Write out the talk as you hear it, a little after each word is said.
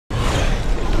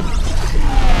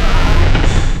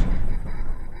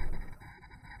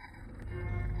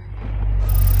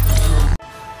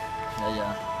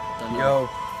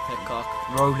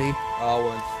media-ROLIE.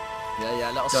 R1.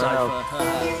 Yeah, little cypher.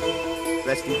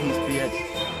 Rest in peace, beard.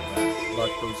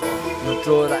 Life goes on. We'll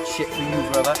draw that shit for you,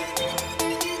 brother.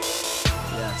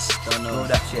 Yes, don't know. Draw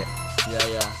that shit.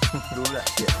 Yeah. Draw that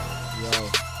shit. Yo.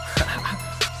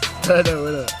 Don't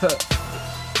know, innit?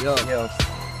 Yo. Yeah.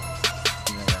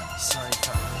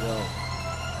 Cypher. Yo.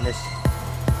 Listen.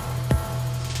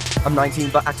 I'm 19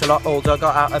 but act a lot older.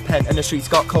 Got out a pen and the streets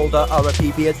got colder.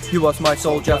 R.I.P. beard, you was my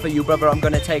soldier. For you brother I'm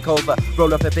gonna take over.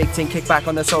 Roll up a big tin, kick back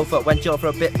on the sofa. Went jail for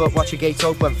a bit but watch your gates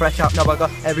open. Fresh out now I got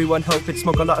everyone hoping.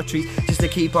 Smoke a lot of trees just to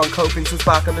keep on coping. So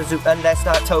spark a bazooka and let's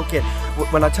start toking.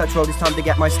 When I touch road it's time to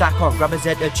get my stack on. Grab a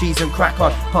Z, a cheese and crack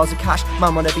on. Pause of cash,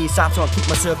 man wanna be sat on. Keep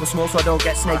my circle small so I don't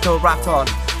get snaked or rat on.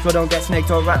 So I don't get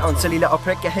snaked or rat on. Silly little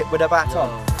prick, get hit with a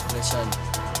baton. Listen.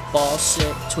 Ball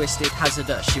sick, twisted,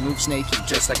 hazardous. She moves snaky,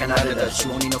 just like an Adidas.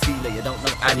 You only know feeler, you don't know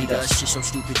Adidas. She's so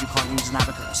stupid you can't use an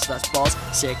abacus. That's balls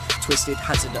sick, twisted,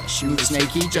 hazardous. She moves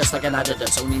snaky, just like an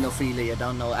Adidas. Only know feeler, you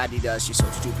don't know Adidas. You're so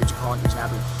stupid you can't use an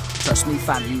abacus. Trust me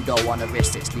fam, you don't wanna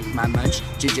risk this. Leave man munch,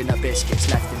 ginger nut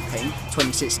biscuits left in pain.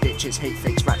 26 stitches, hate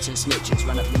fakes, rats and snitches.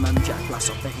 Run up your mum jack, glass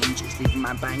off the hinges. Leave a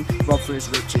man bang, rob for his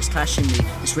riches. Clashing me,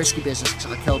 it's risky business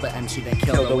cause I kill the MC then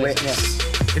kill the witness.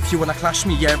 If you wanna clash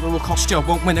me, yeah, it will cost you.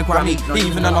 Won't win a Grammy,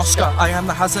 even an Oscar. I am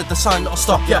the hazard, the sign that'll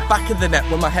stop ya. Back of the net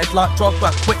with my head like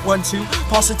Drogba. Quick 1-2,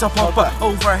 pass it to Pogba.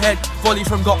 Overhead, volley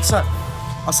from Gotza.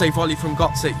 I say volley from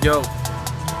Gotza, yo.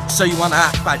 So you wanna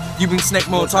act bad? You been snake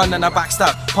more time than a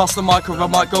backstab. Pass the mic or I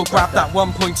might go grab that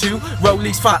 1.2.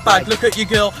 Rolly's fat bag, look at your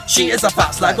girl, she is a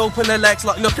fat slag. Open her legs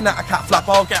like looking at a cat flap.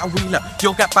 I'll get a wheeler,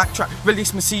 you'll get backtrack.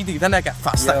 Release my CD, then I get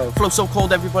faster. Flow so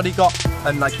cold everybody got.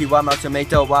 Unlike you, I'm a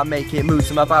tomato, I make it moves,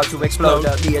 I'm about to explode.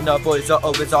 Me and the boys are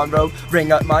always on road.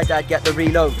 Ring up my dad, get the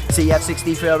reload.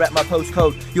 CF63 at my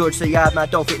postcode. You're the yard man,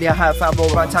 don't fit near half, I'm all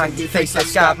right tanky.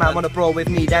 Faceless scab man, wanna brawl with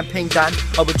me, then ping Dan.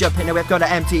 I would jump in the whip, got an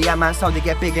empty, yeah man, it's time to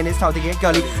get big and it's time to get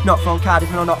gully. Not from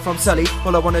Cardiff, no, not from Sully.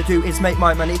 All I wanna do is make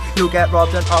my money. You'll get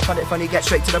robbed and I'll find it funny. Get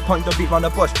straight to the point, don't beat round the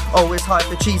bush. Always hide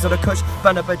the cheese or the kush.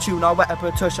 Burn up a tune, I'll wet up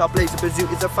a tush. I'll blaze a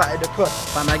bazooka, is a fat in the cut.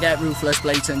 Fam, I get ruthless,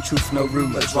 blatant truth, no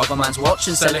rumours. Rob a man's watch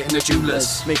and sell it in the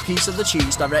jewellers. Make piece of the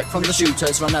cheese direct from the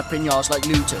shooters. Run up in yards like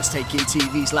looters. Taking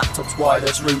TVs, laptops,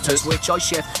 wireless routers. Which I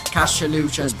shift, cash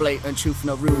solutions. Blatant truth,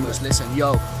 no rumours. Listen,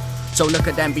 yo. So look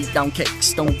at them beat down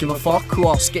kicks. Don't give a fuck who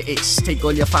Oscar is. Take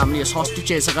all your family as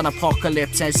hostages. Like an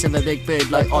apocalypse, heads of a big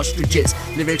bird like ostriches.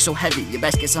 Lyrics so heavy, you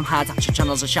best get some hard action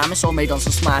channels. A sham, it's all made on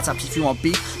some smart apps. If you want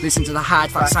beef, listen to the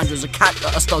hard fact. Sandra's a cat,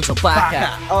 got us dogs a back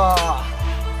at.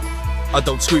 I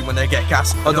don't scream when I get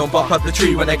gas. I don't bark up the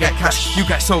tree when I get cash. You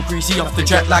get so greasy off the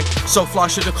jet lag. So fly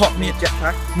should've caught me a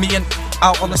jetpack. Me and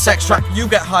out on the sex track. You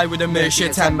get high with a Mercia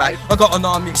 10 bag. I got an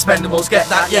army expendables, get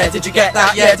that? Yeah, did you get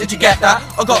that? Yeah, did you get that?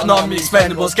 I got an army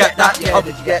expendables, get that? Yeah,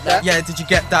 did you get that? Yeah, did you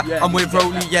get that? I'm with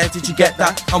ROLIE, yeah, did you get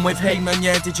that? I'm with Heyman,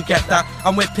 yeah, did you get that?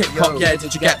 I'm with PITCOCK, yeah,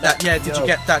 did you get that? Yeah, did you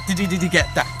get that? Did you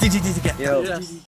get that? Did you get that?